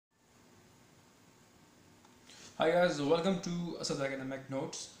Hi guys, welcome to Asad Academic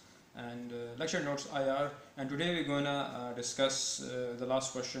Notes and Lecture Notes IR. And today we're gonna discuss the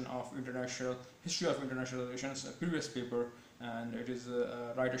last question of international history of international relations, a previous paper, and it is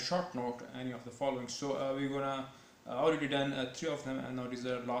write a short note any of the following. So we're gonna already done three of them, and now this is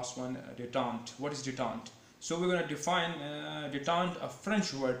the last one, detente. What is detente? So we're gonna define detente, a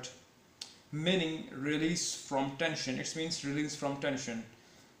French word meaning release from tension. It means release from tension.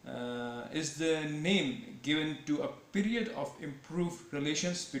 Is the name given to a period of improved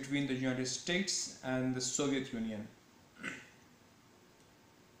relations between the United States and the Soviet Union.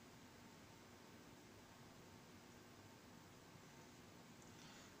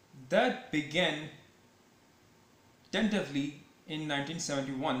 That began tentatively in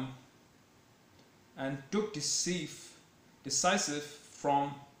 1971 and took decisive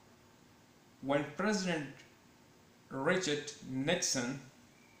from when President Richard Nixon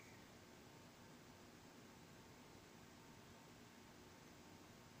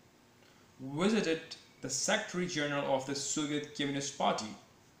visited the Secretary General of the Soviet Communist Party.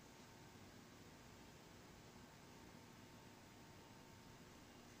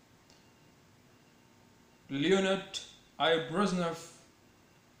 Leonid Brezhnev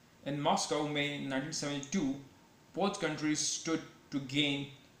in Moscow, May 1972. Both countries stood to gain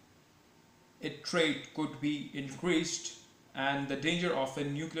if trade could be increased and the danger of a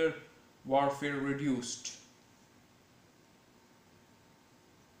nuclear warfare reduced.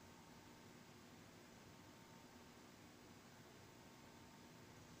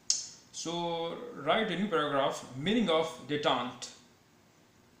 So write a new paragraph. Meaning of detente.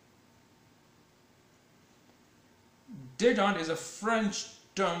 Detente is a French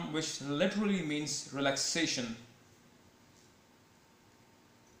term which literally means relaxation.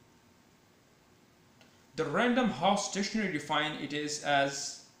 The Random House Dictionary defines it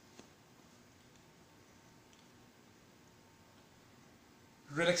as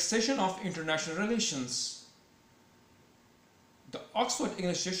relaxation of international relations. The Oxford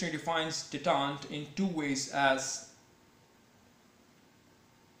English Dictionary defines detente in two ways: as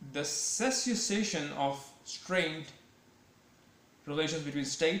the cessation of strained relations between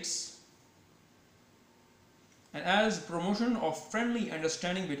states, and as promotion of friendly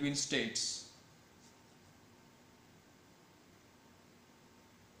understanding between states.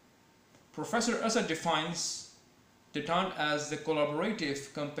 Professor Assad defines detente as the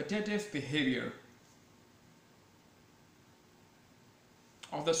collaborative, competitive behavior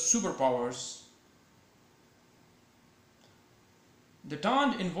of the superpowers.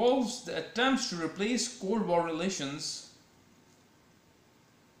 Detente involves the attempts to replace Cold War relations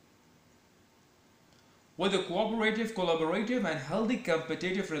with the cooperative, collaborative, and healthy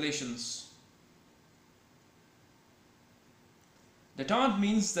competitive relations. Detente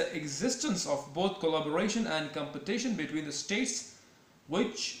means the existence of both collaboration and competition between the states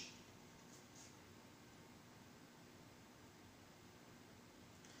which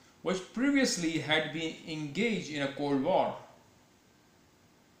previously had been engaged in a Cold War.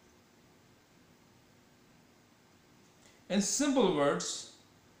 In simple words,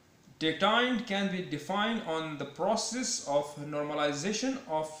 detente can be defined on the process of normalization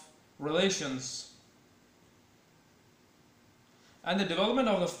of relations and the development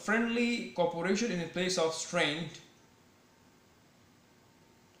of the friendly cooperation in place of strained,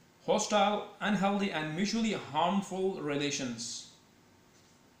 hostile, unhealthy, and mutually harmful relations.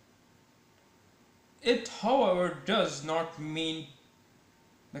 It, however, does not mean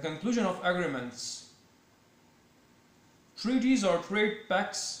the conclusion of agreements, treaties, or trade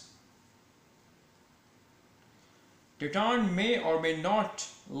pacts. Detente may or may not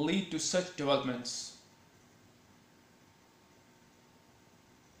lead to such developments.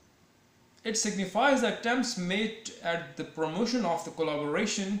 It signifies the attempts made at the promotion of the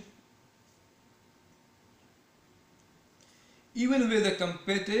collaboration even with a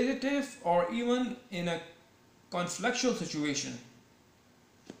competitive or even in a conflictual situation.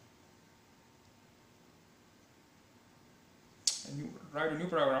 Write a new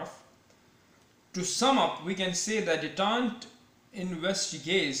paragraph. To sum up, we can say that detente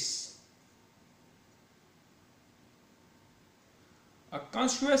investigates a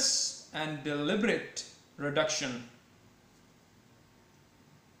conscious and deliberate reduction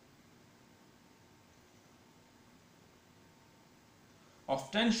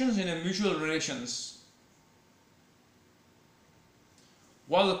of tensions in a mutual relations,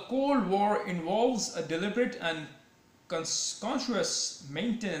 while the Cold War involves a deliberate and conscious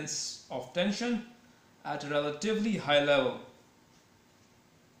maintenance of tension at a relatively high level.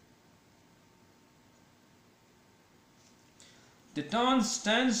 Detente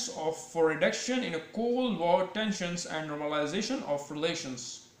stands for reduction in Cold War tensions and normalization of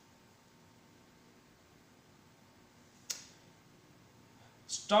relations.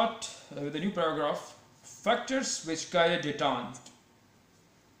 Start with a new paragraph. Factors which guided detente.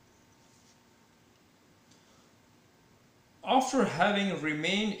 After having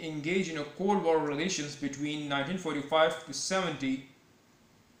remained engaged in a Cold War relations between 1945 to 70,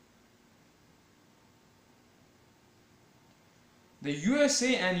 the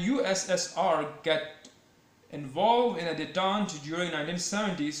USA and USSR get involved in a detente during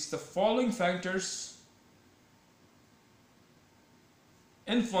 1970s. The following factors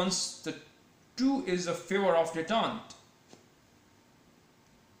influence the two is a favor of detente.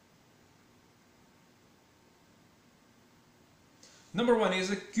 Number one is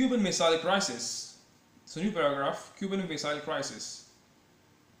the Cuban Missile Crisis. So new paragraph, Cuban Missile Crisis.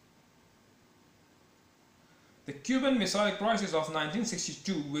 The Cuban Missile Crisis of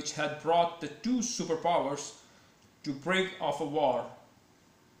 1962, which had brought the two superpowers to brink of a war,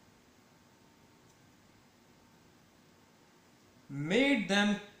 made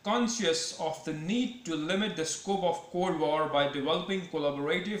them conscious of the need to limit the scope of Cold War by developing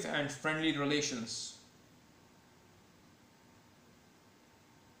collaborative and friendly relations.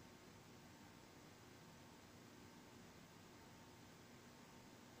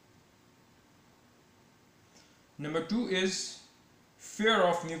 Number two is fear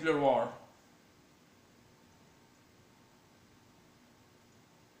of nuclear war.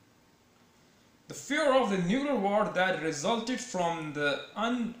 The fear of the nuclear war that resulted from the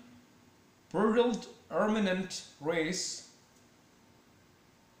unbridled armament race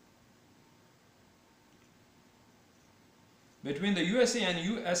between the USA and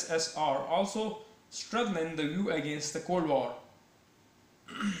USSR also strengthened the view against the Cold War.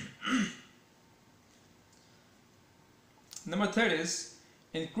 Number third is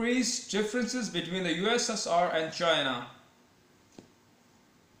increased differences between the USSR and China.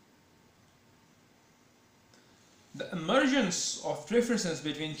 The emergence of differences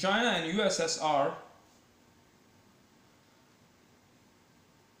between China and USSR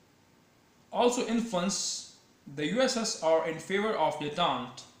also influenced the USSR in favor of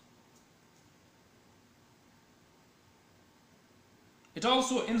detente. It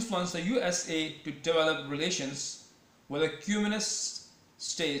also influenced the USA to develop relations with the communist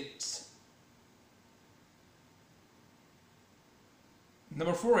states.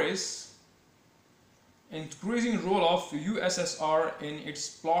 Number four is increasing role of USSR in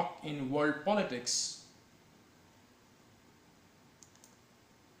its bloc in world politics.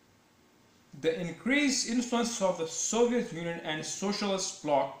 The increased influence of the Soviet Union and socialist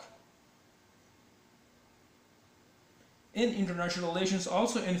bloc in international relations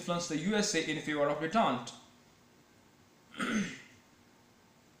also influenced the USA in favor of detente.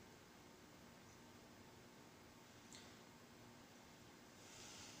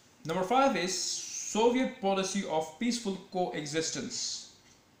 Number five is Soviet policy of peaceful coexistence.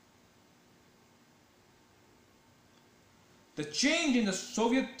 The change in the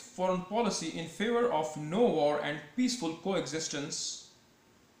Soviet foreign policy in favor of no war and peaceful coexistence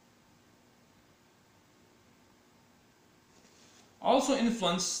also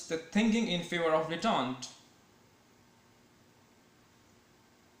influenced the thinking in favor of detente.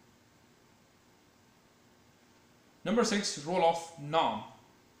 Number six, role of NAM.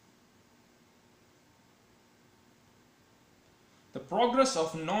 The progress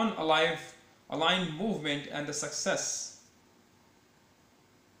of non-aligned movement and the success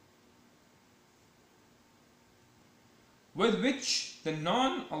with which the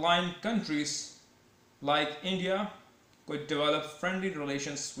non-aligned countries like India could develop friendly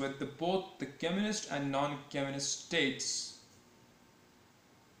relations with both the communist and non-communist states.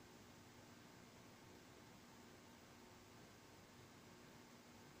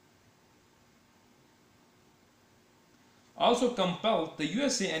 Also compelled the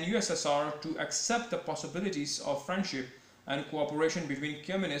USA and USSR to accept the possibilities of friendship and cooperation between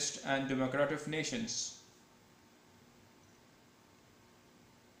communist and democratic nations.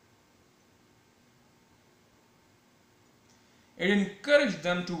 It encouraged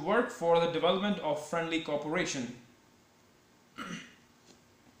them to work for the development of friendly cooperation.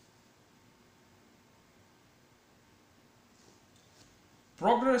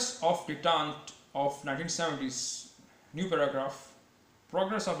 Progress of detente of 1970s. New paragraph.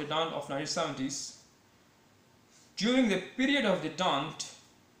 Progress of detente of 1970s. During the period of detente,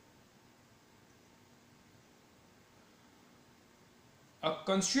 a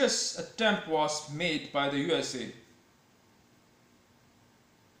conscious attempt was made by the USA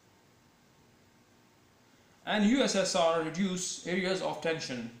and USSR reduce areas of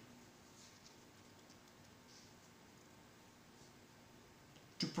tension.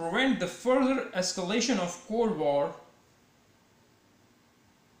 To prevent the further escalation of Cold War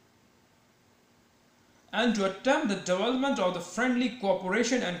and to attempt the development of the friendly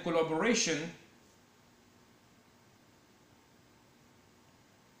cooperation and collaboration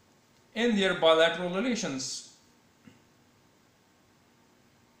in their bilateral relations.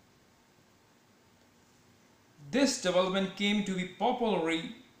 This development came to be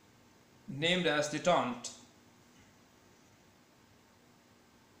popularly named as Detente.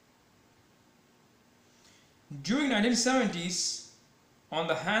 During 1970s, on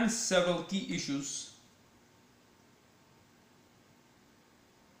the hand several key issues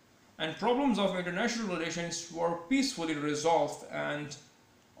and problems of international relations were peacefully resolved, and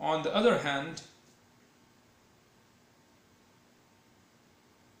on the other hand,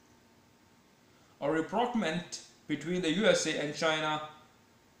 a rapprochement between the USA and China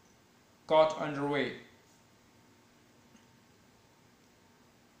got underway.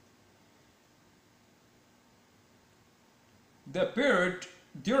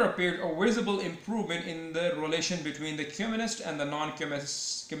 There appeared a visible improvement in the relation between the communist and the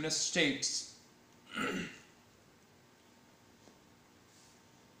non-communist states.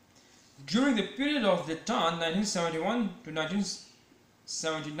 During the period of Detente, 1971 to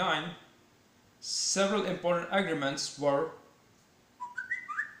 1979, several important agreements were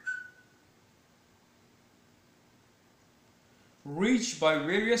reached by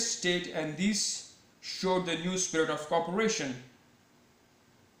various states, and these showed the new spirit of cooperation.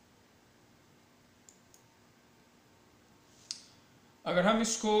 अगर हम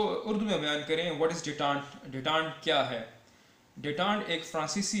इसको उर्दू में बयान करें, what is डिटांट, डिटांट क्या है? डिटांट एक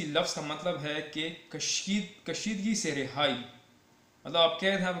फ्रांसीसी लफ्ज़ का मतलब है कि कशीदगी से रिहाई, मतलब आप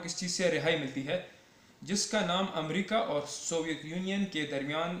कैद हैं, वो किस चीज़ से रिहाई मिलती है, जिसका नाम अमेरिका और सोवियत यूनियन के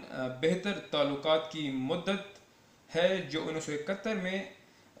दरमियान बेहतर ताल्लुकात की मुद्दत है, जो 1971 में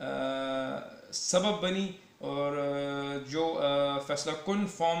सबब बनी, और जो फैसला कुन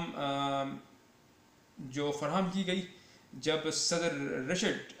फॉर्म जो फराहम की गई जब सदर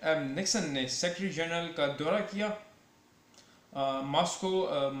रिचर्ड एम निक्सन ने सेक्रेटरी जनरल का दौरा किया मॉस्को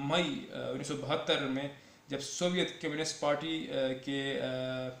मई 1972 में, जब सोवियत कम्युनिस्ट पार्टी के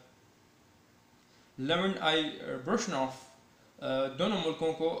लेमन आई ब्रुशनोफ दोनों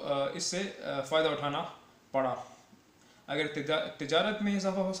मुल्कों को इससे फ़ायदा उठाना पड़ा। अगर तिजारत में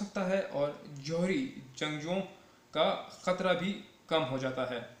इजाफा हो सकता है और जौहरी जंगजुओं का ख़तरा भी कम हो जाता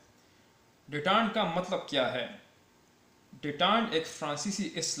है। डिटांट का मतलब क्या है? डिटांट एक फ्रांसीसी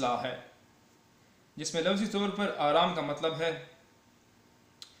इस्लाह है जिसमें लफ्ज़ी तौर पर आराम का मतलब है।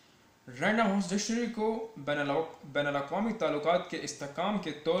 रैंडम हाउस डिक्शनरी को बैनुल-अक़वामी ताल्लुकात के इस्तेहकाम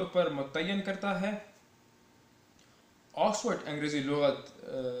के तौर पर मुतय्यन करता है। ऑक्सफोर्ड अंग्रेज़ी लुग़त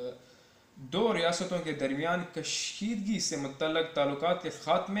दो रियासतों के दरमियान कशीदगी से मुतल्लक़ ताल्लुकात के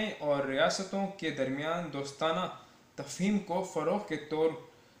ख़ात्मे और रियासतों के दरमियान दोस्ताना तफ़हीम को फ़रोग़ के तौर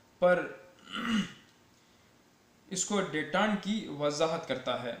पर इसको डेटांट की वज़ाहत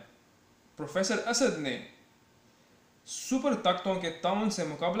करता है। प्रोफेसर असद ने सुपर ताकतों के ताउन से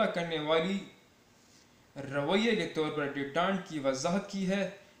मुकाबला करने वाली रवैये के तौर पर डेटांट की वज़ाहत की है।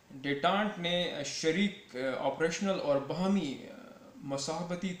 डेटांट ने शरीक ऑपरेशनल और बाहमी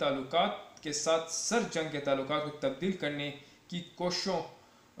मुसाहबती ताल्लुकात के साथ सर जंग के ताल्लुकात को तब्दील करने की कोशिशों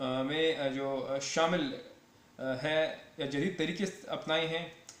में जो शामिल है या जदीद तरीके अपनाए हैं।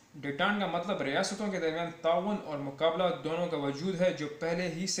 डेटांट का मतलब रियासतों के दरमियान ताउन और मुकाबला दोनों का वजूद है जो पहले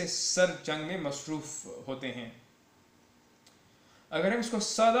ही से सर जंग में मसरूफ़ होते हैं। अगर हम इसको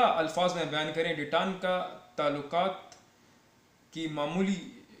सादा अल्फाज में बयान करें, डेटांट का ताल्लुकात की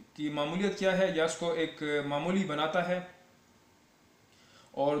मामूलियत क्या है या उसको एक मामूली बनाता है,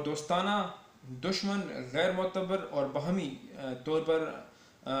 और दोस्ताना, दुश्मन, गैर मोतबर और बाहमी तौर पर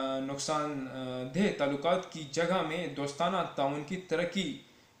नुकसानदेह ताल्लुकात की जगह में दोस्ताना ताउन की तरक्की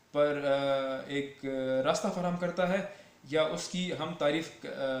पर एक रास्ता फराहम करता है, या उसकी हम तारीफ़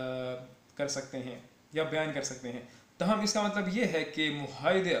कर सकते हैं या बयान कर सकते हैं। तहम इसका मतलब ये है कि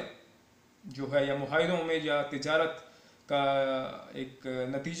मुआहदा जो है या मुआहदों में या तिजारत का एक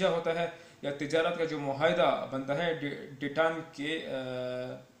नतीजा होता है या तिजारत का जो मुआहदा बनता है डेटांट के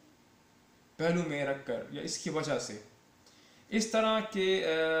पहलू में रख कर या इसकी वजह से। इस तरह के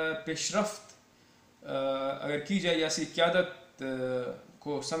पेशरफ्त अगर की जाए या ऐसी क़यादत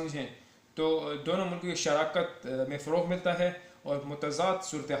को समझें तो दोनों मुल्कों की शराकत में फ़रोग़ मिलता है, और मुतज़ाद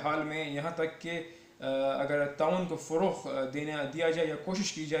सूरत हाल में यहाँ तक कि अगर ताउन को फ़रोग़ दिया जाए या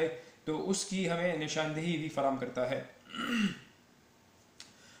कोशिश की जाए तो उसकी हमें निशानदेही भी फराहम करता है।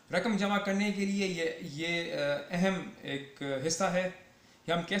 رقم جمع کرنے کے لیے یہ اہم ایک حصہ ہے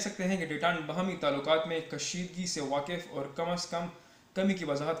کہ ہم کہہ سکتے ہیں کہ ڈیٹانٹ باہمی تعلقات میں کشیدگی سے واقف اور کم از کم کمی کی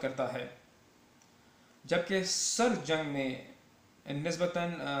وضاحت کرتا ہے، جبکہ سر جنگ میں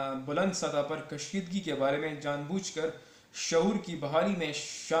نسبتاً بلند سطح پر کشیدگی کے بارے میں جان بوجھ کر شعور کی بحالی میں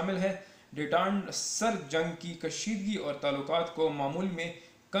شامل ہے۔ ڈیٹانٹ سر جنگ کی کشیدگی اور تعلقات کو معمول میں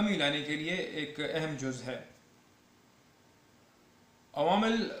کمی لانے کے لیے ایک اہم جز ہے۔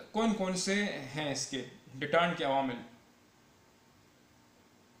 عوامل کون کون سے ہیں اس کے ڈیٹانٹ کے عوامل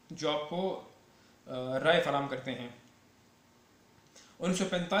جو آپ کو رائے فراہم کرتے ہیں؟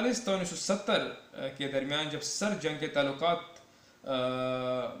 1945 تا 1970 کے درمیان جب سر جنگ کے تعلقات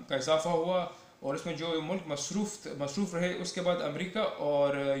کا اضافہ ہوا اور اس میں جو ملک مصروف رہے، اس کے بعد امریکہ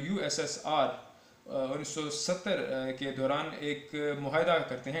اور یو ایس ایس آر 1970 کے دوران ایک معاہدہ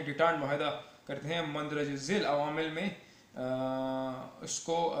کرتے ہیں، ڈیٹانٹ معاہدہ کرتے ہیں۔ مندرجہ ذیل عوامل میں اس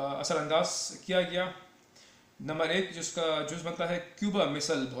کو اثر انداز کیا گیا۔ نمبر 1 جس کا جز بنتا ہے کیوبا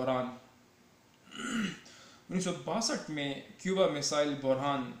مثل بحران۔ 1962 میں کیوبا میسائل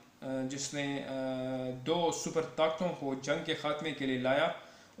بحران جس نے دو سپر طاقتوں کو جنگ کے خاتمے کے لیے لایا،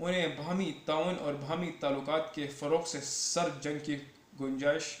 انہیں باہمی تعاون اور باہمی تعلقات کے فروغ سے سر جنگ کی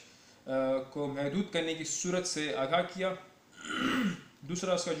گنجائش کو محدود کرنے کی صورت سے آگاہ کیا۔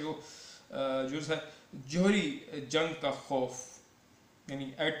 دوسرا اس کا جو جز ہے جوہری جنگ کا خوف، یعنی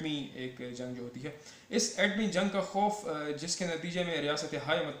ایٹمی ایک جنگ جو ہوتی ہے۔ اس ایٹمی جنگ کا خوف جس کے نتیجے میں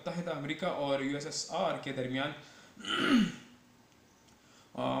ریاستہائے متحدہ امریکہ اور یو ایس ایس آر کے درمیان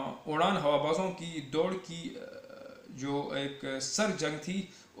اڑان ہوابازوں کی دوڑ کی جو ایک سر جنگ تھی،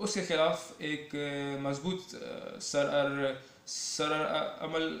 اس کے خلاف ایک مضبوط سر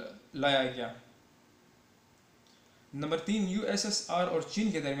عمل لایا گیا۔ Number 3 U S S R اور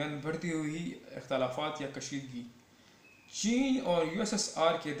چین کے درمیان بڑھتی ہوئی اختلافات یا کشیدگی۔ چین اور یو ایس ایس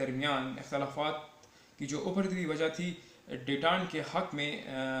آر کے درمیان اختلافات کی جو ابھرتی ہوئی وجہ تھی، ڈیٹانٹ کے حق میں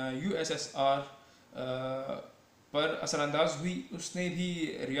یو ایس ایس آر پر اثر انداز ہوئی۔ اس نے بھی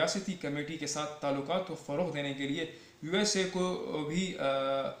ریاستی کمیٹی کے ساتھ تعلقات کو فروغ دینے کے لیے یو ایس اے کو بھی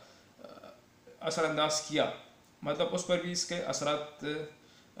اثر انداز کیا، مطلب اس پر بھی اس کے اثرات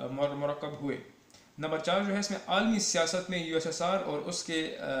مرکب ہوئے۔ نمبر 4 جو ہے اس میں عالمی سیاست میں یو ایس ایس آر اور اس کے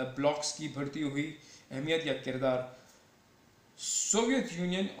بلاکس کی بڑھتی ہوئی اہمیت یا کردار۔ سوویت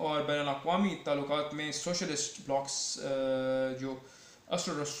یونین اور بین الاقوامی تعلقات میں سوشلسٹ بلاکس جو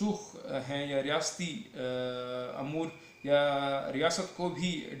اثر و رسوخ ہیں یا ریاستی امور یا ریاست کو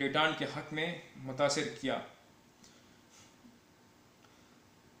بھی ڈیٹانٹ کے حق میں متاثر کیا۔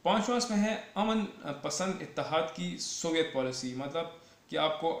 5واں اس میں ہے امن پسند اتحاد کی سوویت پالیسی، مطلب کہ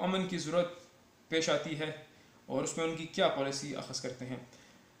آپ کو امن کی ضرورت پیش آتی ہے اور اس میں ان کی کیا پالیسی اخذ کرتے ہیں۔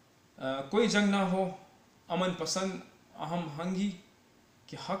 کوئی جنگ نہ ہو، امن پسند اہم ہنگی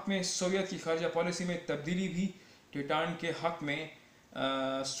کے حق میں سوویت کی خارجہ پالیسی میں تبدیلی بھی ڈیٹانٹ کے حق میں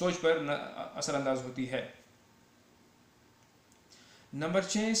سوچ پر اثر انداز ہوتی ہے۔ نمبر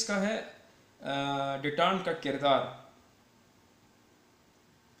 6 اس کا ہے ڈیٹانٹ کا کردار۔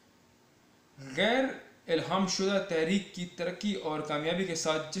 غیر الہام شدہ تحریک کی ترقی اور کامیابی کے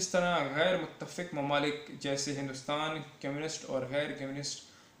ساتھ جس طرح غیر متفق ممالک جیسے ہندوستان کمیونسٹ اور غیر کمیونسٹ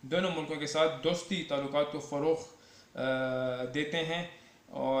دونوں ملکوں کے ساتھ دوستی تعلقات کو فروغ دیتے ہیں،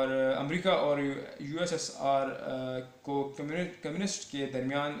 اور امریکہ اور یو ایس ایس آر کو کمیونسٹ کے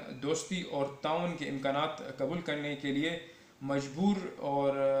درمیان دوستی اور تعاون کے امکانات قبول کرنے کے لیے مجبور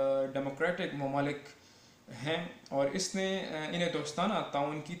اور ڈیموکریٹک ممالک ہیں، اور اس نے انہیں دوستانہ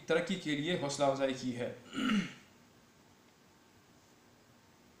تعاون کی ترقی کے لیے حوصلہ افزائی کی ہے۔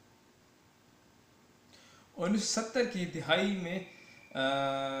 1970 کی دہائی میں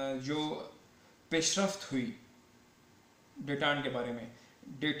جو پیش رفت ہوئی ڈیٹانٹ کے بارے میں،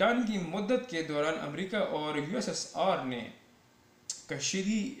 ڈیٹانٹ کی مدت کے دوران امریکہ اور یو ایس ایس آر نے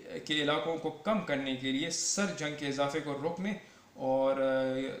کشیدگی کے علاقوں کو کم کرنے کے لیے سر جنگ کے اضافے کو روکنے اور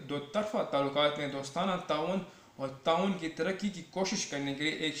دو طرفہ تعلقات میں دوستانہ تعاون اور تعاون کی ترقی کی کوشش کرنے کے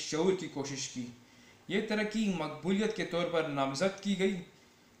لیے ایک شعور کی کوشش کی۔ یہ ترقی مقبولیت کے طور پر نامزد کی گئی۔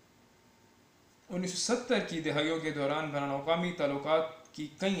 1970 کی دہائیوں کے دوران بین الاقوامی تعلقات کی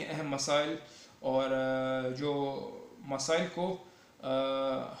کئی اہم مسائل اور جو مسائل کو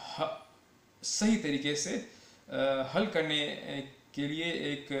صحیح طریقے سے حل کرنے کے لیے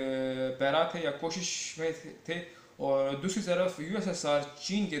ایک پیرا تھے یا کوشش میں تھے، اور دوسری طرف یو ایس ایس آر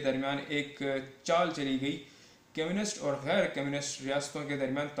چین کے درمیان ایک چال چلی گئی۔ کمیونسٹ اور غیر کمیونسٹ ریاستوں کے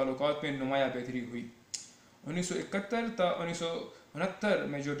درمیان تعلقات میں نمایاں بہتری ہوئی۔ 1971 تا 1969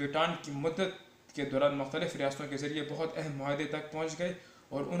 میں جو ڈیٹانٹ کی مدت کے دوران مختلف ریاستوں کے ذریعے بہت اہم معاہدے تک پہنچ گئے،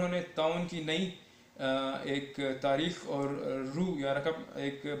 اور انہوں نے تعاون کی نئی ایک تاریخ اور روح یا رقم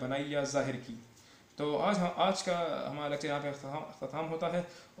ایک بنائی یا ظاہر کی. تو آج کا ہمارا لیکچر یہاں پہ اختتام ہوتا ہے,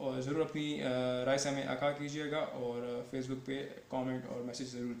 اور ضرور اپنی رائے سے ہمیں آگاہ کیجیے گا, اور فیس بک پہ کامنٹ اور میسیج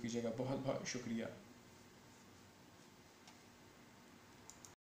ضرور کیجیے گا. بہت بہت شکریہ.